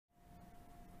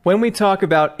When we talk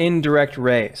about indirect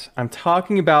rays, I'm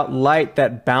talking about light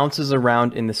that bounces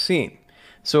around in the scene.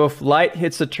 So if light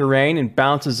hits the terrain and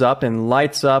bounces up and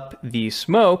lights up the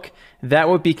smoke, that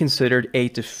would be considered a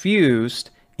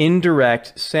diffused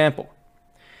indirect sample.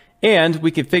 And we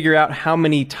can figure out how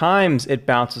many times it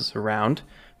bounces around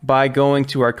by going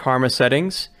to our Karma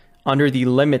settings under the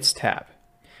Limits tab.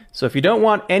 So if you don't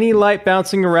want any light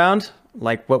bouncing around,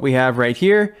 like what we have right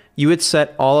here, you would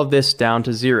set all of this down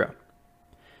to 0.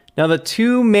 Now the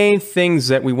two main things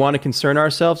that we want to concern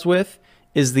ourselves with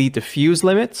is the diffuse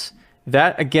limits.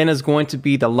 That again is going to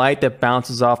be the light that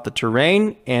bounces off the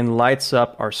terrain and lights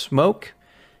up our smoke,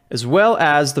 as well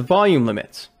as the volume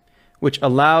limits, which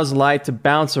allows light to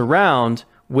bounce around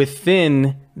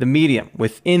within the medium,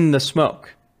 within the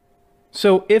smoke.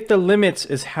 So if the limits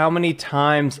is how many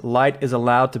times light is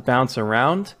allowed to bounce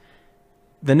around,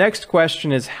 the next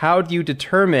question is how do you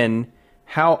determine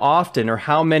how often or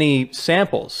how many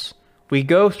samples we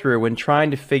go through when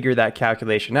trying to figure that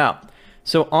calculation out.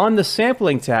 So on the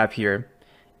sampling tab here,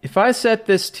 if I set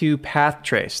this to path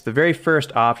trace, the very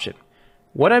first option,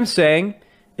 what I'm saying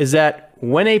is that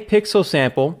when a pixel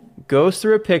sample goes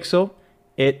through a pixel,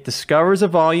 it discovers a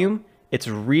volume, it's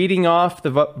reading off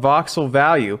the voxel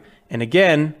value, and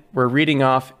again, we're reading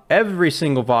off every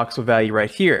single voxel value right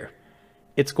here.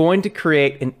 It's going to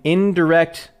create an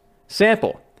indirect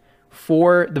sample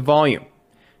for the volume.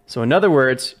 So in other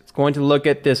words, it's going to look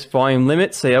at this volume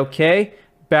limit, say, okay,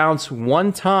 bounce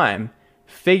one time,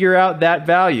 figure out that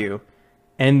value,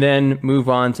 and then move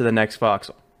on to the next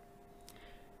voxel.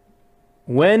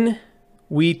 When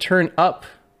we turn up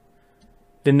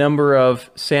the number of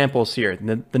samples here,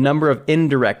 the number of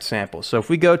indirect samples. So if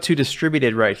we go to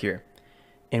distributed right here,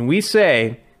 and we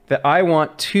say that I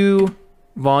want 2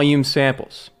 volume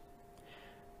samples,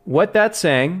 what that's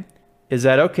saying is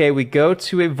that, okay, we go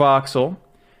to a voxel,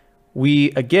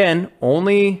 we again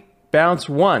only bounce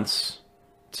once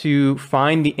to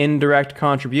find the indirect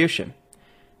contribution.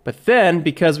 But then,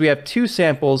 because we have 2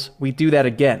 samples, we do that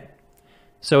again.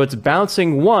 So it's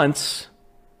bouncing once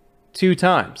 2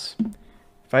 times.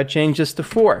 If I change this to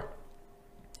 4,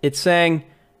 it's saying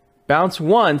bounce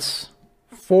once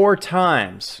 4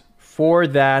 times for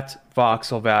that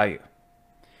voxel value,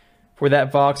 for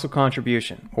that voxel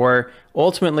contribution, or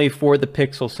ultimately for the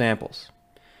pixel samples.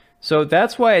 So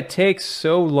that's why it takes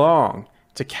so long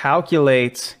to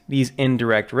calculate these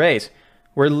indirect rays.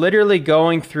 We're literally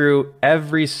going through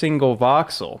every single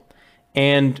voxel,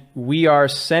 and we are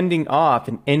sending off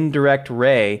an indirect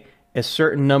ray a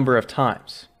certain number of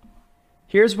times.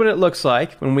 Here's what it looks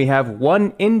like when we have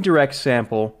one indirect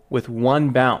sample with one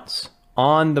bounce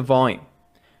on the volume.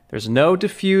 There's no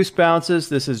diffuse bounces,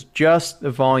 this is just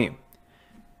the volume.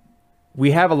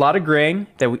 We have a lot of grain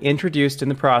that we introduced in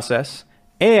the process,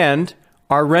 and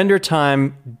our render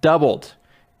time doubled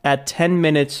at 10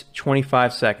 minutes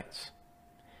 25 seconds.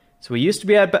 So we used to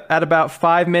be at about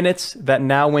 5 minutes, that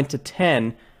now went to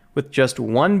 10 with just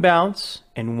one bounce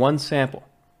and one sample.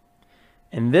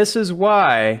 And this is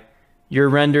why your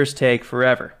renders take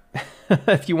forever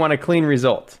if you want a clean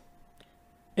result.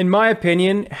 In my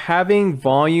opinion, having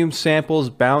volume samples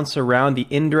bounce around, the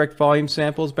indirect volume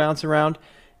samples bounce around,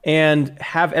 and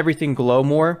have everything glow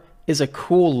more is a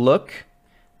cool look,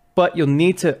 but you'll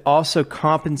need to also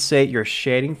compensate your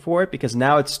shading for it because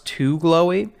now it's too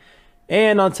glowy.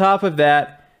 And on top of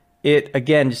that, it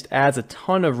again just adds a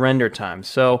ton of render time.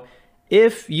 So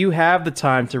if you have the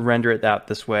time to render it out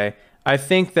this way, I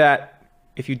think that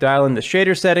if you dial in the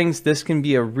shader settings, this can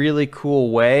be a really cool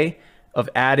way of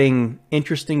adding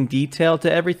interesting detail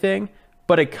to everything,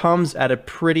 but it comes at a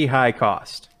pretty high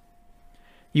cost.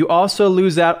 You also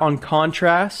lose out on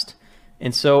contrast.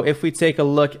 And so if we take a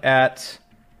look at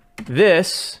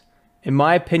this, in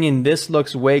my opinion, this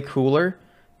looks way cooler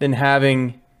than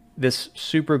having this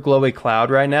super glowy cloud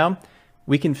right now.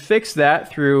 We can fix that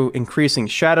through increasing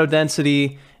shadow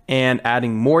density and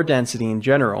adding more density in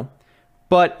general.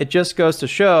 But it just goes to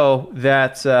show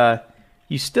that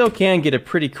you still can get a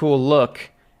pretty cool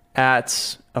look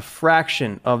at a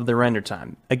fraction of the render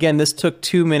time. Again, this took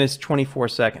 2 minutes 24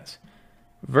 seconds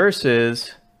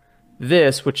versus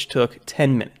this, which took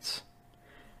 10 minutes.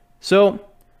 So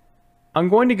I'm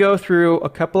going to go through a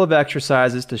couple of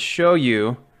exercises to show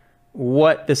you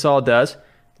what this all does.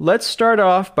 Let's start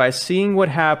off by seeing what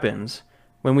happens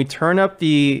when we turn up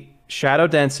the shadow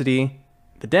density,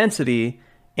 the density,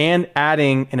 and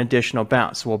adding an additional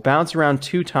bounce. So we'll bounce around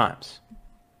 2 times.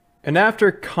 And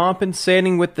after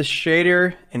compensating with the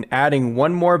shader and adding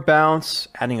one more bounce,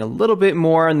 adding a little bit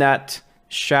more on that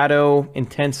shadow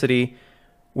intensity,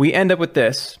 we end up with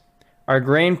this. our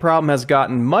grain problem has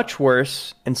gotten much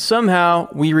worse, and somehow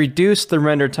we reduced the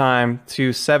render time to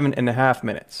 7.5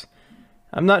 minutes.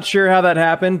 I'm not sure how that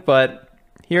happened, but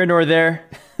here nor there,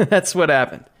 that's what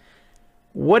happened.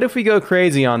 What if we go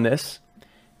crazy on this,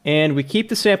 and we keep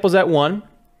the samples at 1,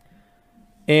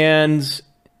 and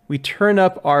we turn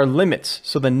up our limits,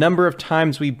 so the number of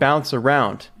times we bounce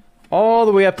around, all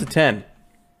the way up to 10,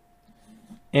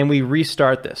 and we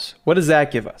restart this? What does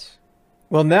that give us?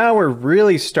 Well, now we're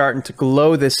really starting to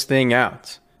glow this thing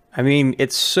out. I mean,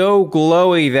 it's so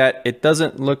glowy that it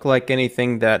doesn't look like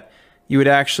anything that you would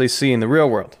actually see in the real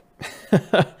world.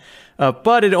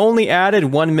 But it only added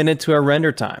 1 minute to our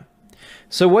render time.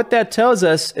 So what that tells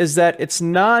us is that it's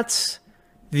not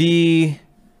the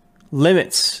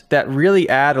limits that really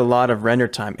add a lot of render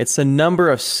time. It's the number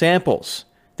of samples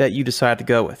that you decide to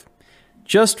go with.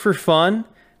 Just for fun,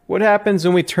 what happens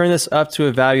when we turn this up to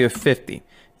a value of 50?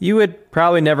 You would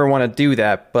probably never want to do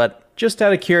that, but just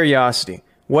out of curiosity,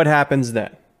 what happens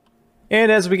then?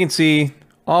 And as we can see,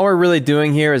 all we're really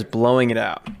doing here is blowing it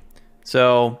out.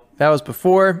 So that was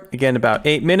before, again, about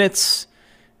 8 minutes.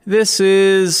 This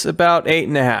is about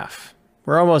 8.5.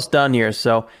 We're almost done here,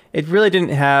 so it really didn't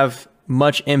have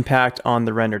much impact on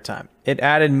the render time. It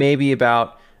added maybe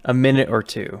about a minute or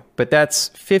two, but that's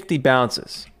 50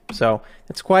 bounces. So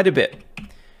that's quite a bit.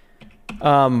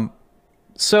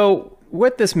 So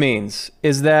what this means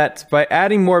is that by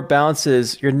adding more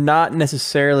bounces, you're not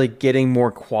necessarily getting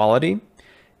more quality.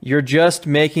 You're just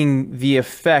making the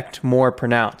effect more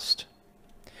pronounced.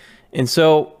 And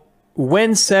so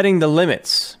when setting the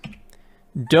limits,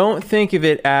 don't think of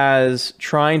it as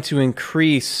trying to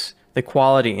increase the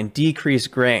quality and decrease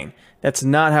grain. That's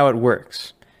not how it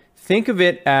works. Think of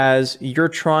it as you're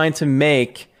trying to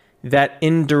make that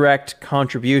indirect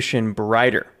contribution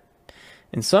brighter.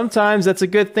 And sometimes that's a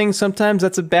good thing, sometimes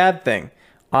that's a bad thing.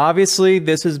 Obviously,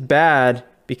 this is bad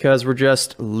because we're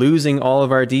just losing all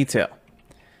of our detail.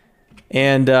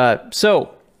 And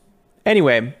so,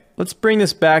 anyway, let's bring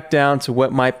this back down to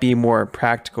what might be more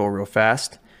practical real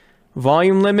fast.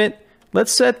 Volume limit,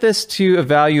 let's set this to a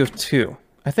value of 2.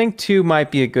 I think 2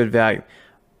 might be a good value.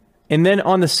 And then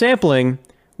on the sampling,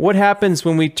 what happens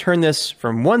when we turn this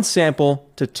from 1 sample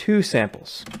to 2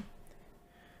 samples?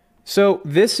 So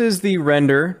this is the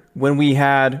render when we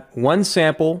had 1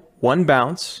 sample, 1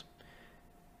 bounce.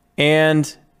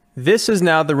 And this is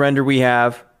now the render we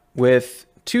have with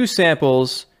 2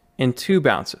 samples and 2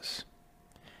 bounces.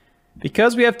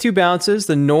 Because we have 2 bounces,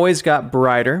 the noise got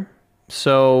brighter.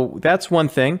 So that's one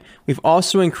thing. We've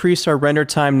also increased our render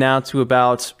time now to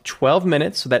about 12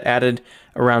 minutes. So that added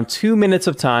around 2 minutes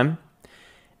of time.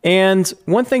 And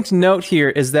one thing to note here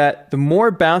is that the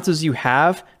more bounces you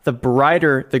have, the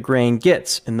brighter the grain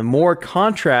gets, and the more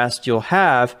contrast you'll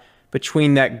have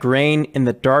between that grain and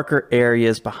the darker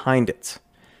areas behind it.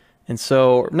 And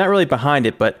so, not really behind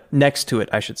it, but next to it,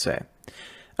 I should say.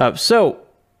 So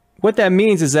what that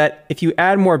means is that if you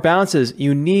add more bounces,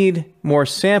 you need more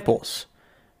samples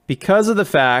because of the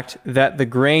fact that the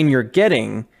grain you're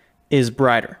getting is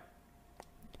brighter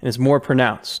and is more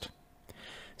pronounced.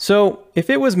 So if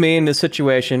it was me in this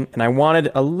situation and I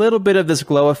wanted a little bit of this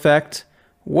glow effect,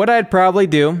 what I'd probably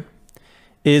do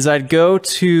is I'd go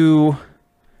to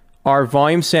our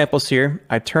volume samples here.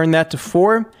 I'd turn that to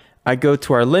 4. I'd go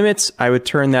to our limits. I would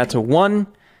turn that to 1.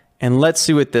 And let's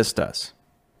see what this does.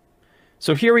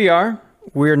 So here we are.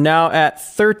 We're now at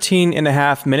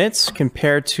 13.5 minutes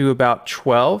compared to about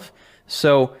 12.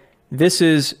 So this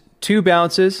is 2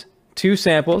 bounces, 2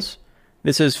 samples.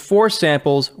 This is 4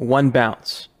 samples, 1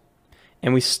 bounce.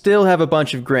 And we still have a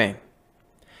bunch of grain.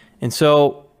 And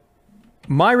so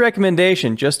my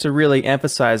recommendation, just to really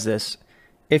emphasize this,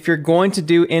 if you're going to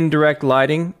do indirect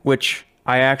lighting, which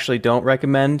I actually don't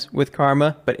recommend with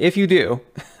Karma, but if you do,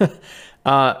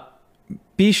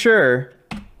 be sure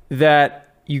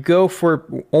that you go for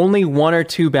only 1 or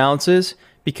 2 bounces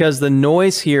because the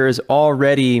noise here is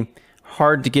already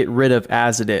hard to get rid of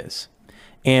as it is.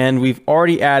 And we've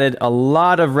already added a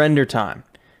lot of render time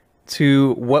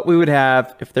to what we would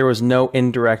have if there was no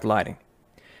indirect lighting.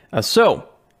 So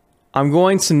I'm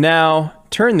going to now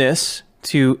turn this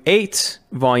to 8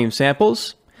 volume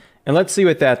samples, and let's see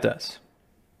what that does.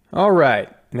 All right,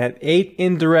 and at 8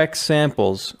 indirect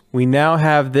samples, we now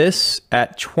have this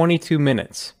at 22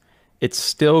 minutes. It's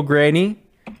still grainy,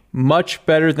 much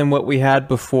better than what we had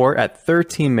before at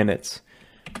 13 minutes,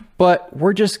 but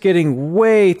we're just getting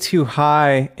way too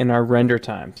high in our render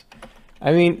times.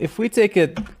 I mean, if we take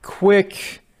a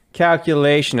quick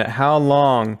calculation at how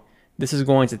long this is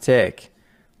going to take,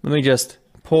 let me just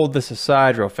pull this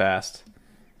aside real fast.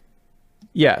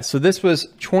 Yeah, so this was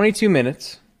 22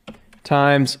 minutes.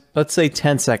 times, let's say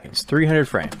 10 seconds, 300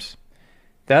 frames.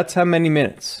 That's how many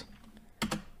minutes.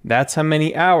 That's how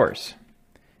many hours.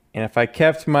 And if I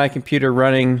kept my computer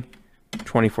running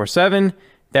 24/7,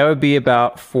 that would be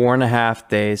about 4.5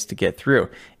 days to get through.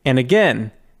 And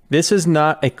again, this is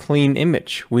not a clean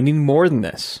image. We need more than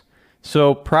this.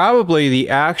 So probably the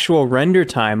actual render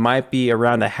time might be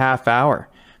around a half hour,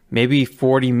 maybe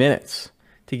 40 minutes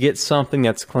to get something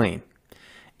that's clean.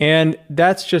 And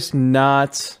that's just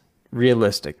not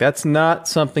realistic. That's not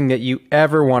something that you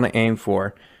ever want to aim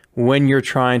for when you're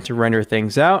trying to render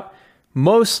things out.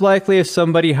 Most likely if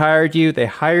somebody hired you, they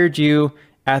hired you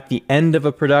at the end of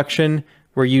a production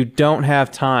where you don't have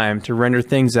time to render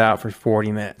things out for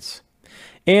 40 minutes.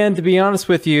 And to be honest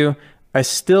with you, I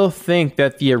still think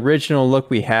that the original look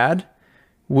we had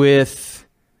with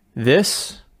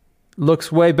this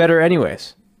looks way better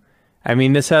anyways. I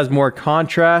mean, this has more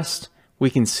contrast. We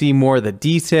can see more of the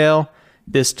detail.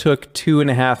 This took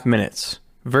 2.5 minutes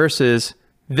versus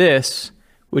this,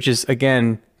 which is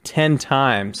again 10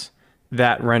 times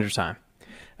that render time.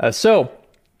 So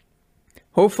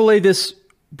hopefully this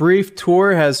brief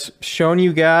tour has shown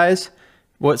you guys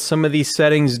what some of these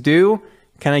settings do,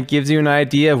 kind of gives you an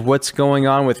idea of what's going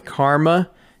on with Karma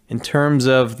in terms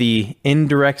of the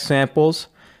indirect samples.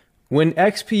 When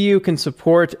XPU can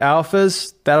support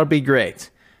alphas, that'll be great.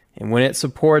 And when it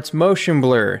supports motion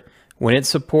blur, when it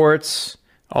supports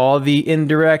all the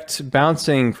indirect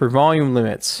bouncing for volume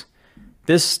limits,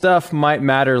 this stuff might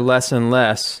matter less and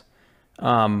less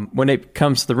when it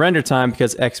comes to the render time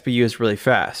because XPU is really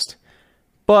fast.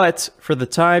 But for the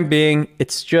time being,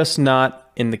 it's just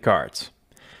not in the cards.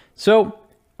 So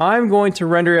I'm going to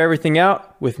render everything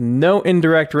out with no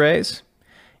indirect rays.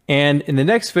 And in the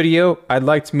next video, I'd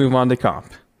like to move on to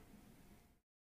comp.